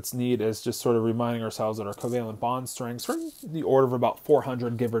the things that's neat is just sort of reminding ourselves that our covalent bond strengths are in the order of about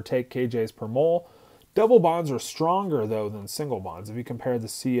 400, give or take, kJs per mole. Double bonds are stronger, though, than single bonds. If you compare the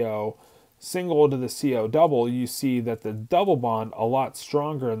CO single to the CO double, you see that the double bond a lot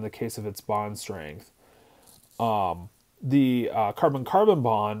stronger in the case of its bond strength. The carbon-carbon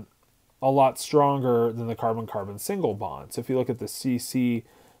bond a lot stronger than the carbon-carbon single bond. So if you look at the CC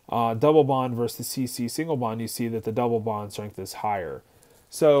double bond versus the CC single bond, you see that the double bond strength is higher.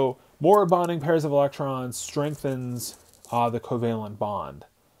 So more bonding pairs of electrons strengthens the covalent bond.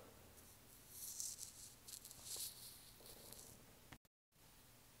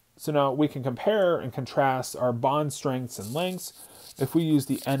 So now we can compare and contrast our bond strengths and lengths. If we use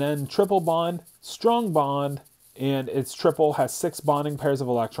the NN triple bond, strong bond, and its triple has 6 bonding pairs of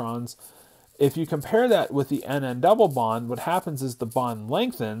electrons. If you compare that with the NN double bond, what happens is the bond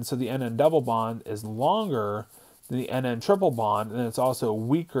lengthens, so the NN double bond is longer than the NN triple bond, and it's also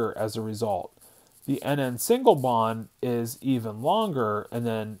weaker as a result. the NN single bond is even longer and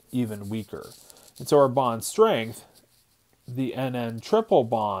then even weaker. And so our bond strength, the NN triple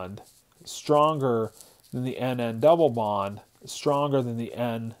bond, stronger than the NN double bond, stronger than the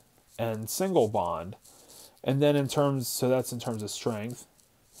NN single bond. And then so that's in terms of strength.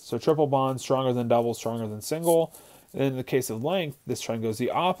 So triple bond, stronger than double, stronger than single. And in the case of length, this trend goes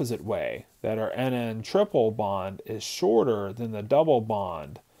the opposite way, that our NN triple bond is shorter than the double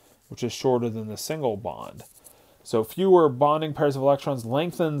bond, which is shorter than the single bond. So fewer bonding pairs of electrons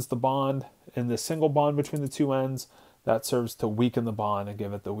lengthens the bond in the single bond between the two ends. That serves to weaken the bond and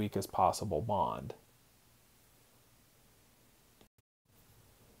give it the weakest possible bond.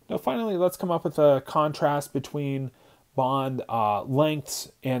 Now finally, let's come up with a contrast between bond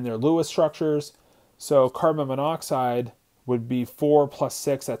lengths and their Lewis structures. So carbon monoxide would be 4 plus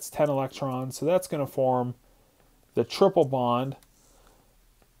 6, that's 10 electrons. So that's going to form the triple bond.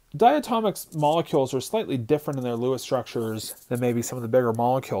 Diatomic molecules are slightly different in their Lewis structures than maybe some of the bigger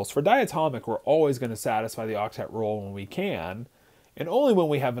molecules. For diatomic, we're always going to satisfy the octet rule when we can, and only when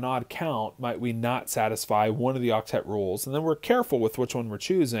we have an odd count might we not satisfy one of the octet rules, and then we're careful with which one we're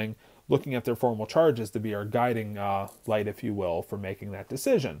choosing, looking at their formal charges to be our guiding light, if you will, for making that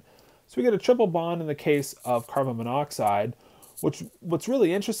decision. So we get a triple bond in the case of carbon monoxide. What's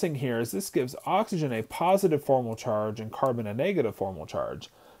really interesting here is this gives oxygen a positive formal charge and carbon a negative formal charge.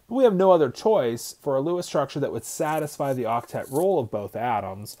 But we have no other choice for a Lewis structure that would satisfy the octet rule of both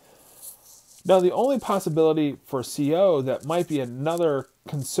atoms. Now the only possibility for CO that might be another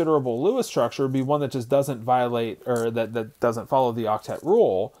considerable Lewis structure would be one that just doesn't violate, or that doesn't follow the octet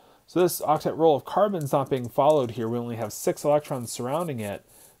rule. So this octet rule of carbon's not being followed here. We only have 6 electrons surrounding it.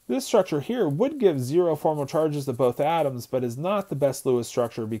 This structure here would give 0 formal charges to both atoms, but is not the best Lewis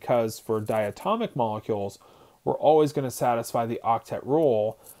structure because for diatomic molecules, we're always going to satisfy the octet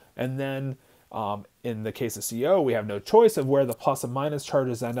rule. And then in the case of CO, we have no choice of where the plus and minus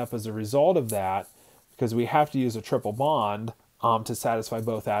charges end up as a result of that, because we have to use a triple bond to satisfy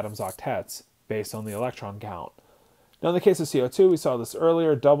both atoms' octets based on the electron count. Now in the case of CO2, we saw this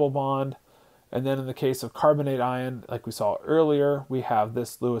earlier, double bond. And then in the case of carbonate ion, like we saw earlier, we have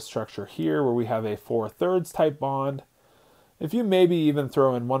this Lewis structure here where we have a 4/3 type bond. If you maybe even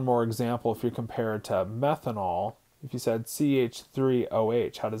throw in one more example, if you compare it to methanol, if you said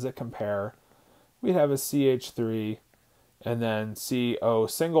CH3OH, how does it compare? We'd have a CH3 and then CO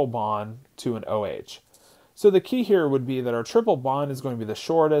single bond to an OH. So the key here would be that our triple bond is going to be the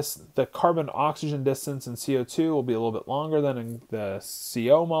shortest. The carbon-oxygen distance in CO2 will be a little bit longer than in the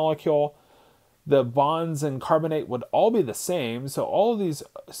CO molecule. The bonds in carbonate would all be the same, so all of these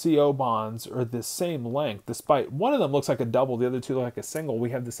CO bonds are the same length, despite one of them looks like a double, the other two look like a single. We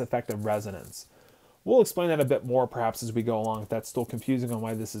have this effect of resonance. We'll explain that a bit more perhaps as we go along if that's still confusing on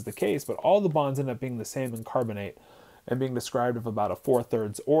why this is the case, but all the bonds end up being the same in carbonate and being described of about a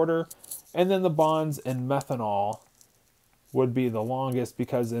 4/3 order. And then the bonds in methanol would be the longest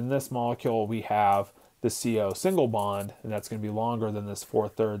because in this molecule we have the CO single bond, and that's going to be longer than this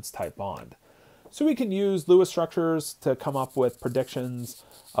 4/3 type bond. So we can use Lewis structures to come up with predictions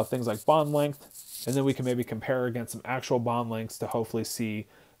of things like bond length, and then we can maybe compare against some actual bond lengths to hopefully see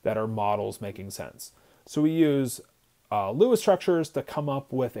that our model's making sense. So we use Lewis structures to come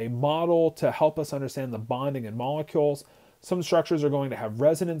up with a model to help us understand the bonding in molecules. Some structures are going to have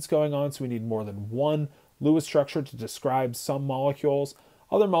resonance going on, so we need more than one Lewis structure to describe some molecules.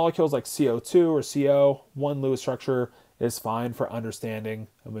 Other molecules like CO2 or CO, one Lewis structure is fine for understanding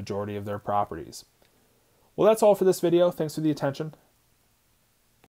a majority of their properties. Well, that's all for this video. Thanks for the attention.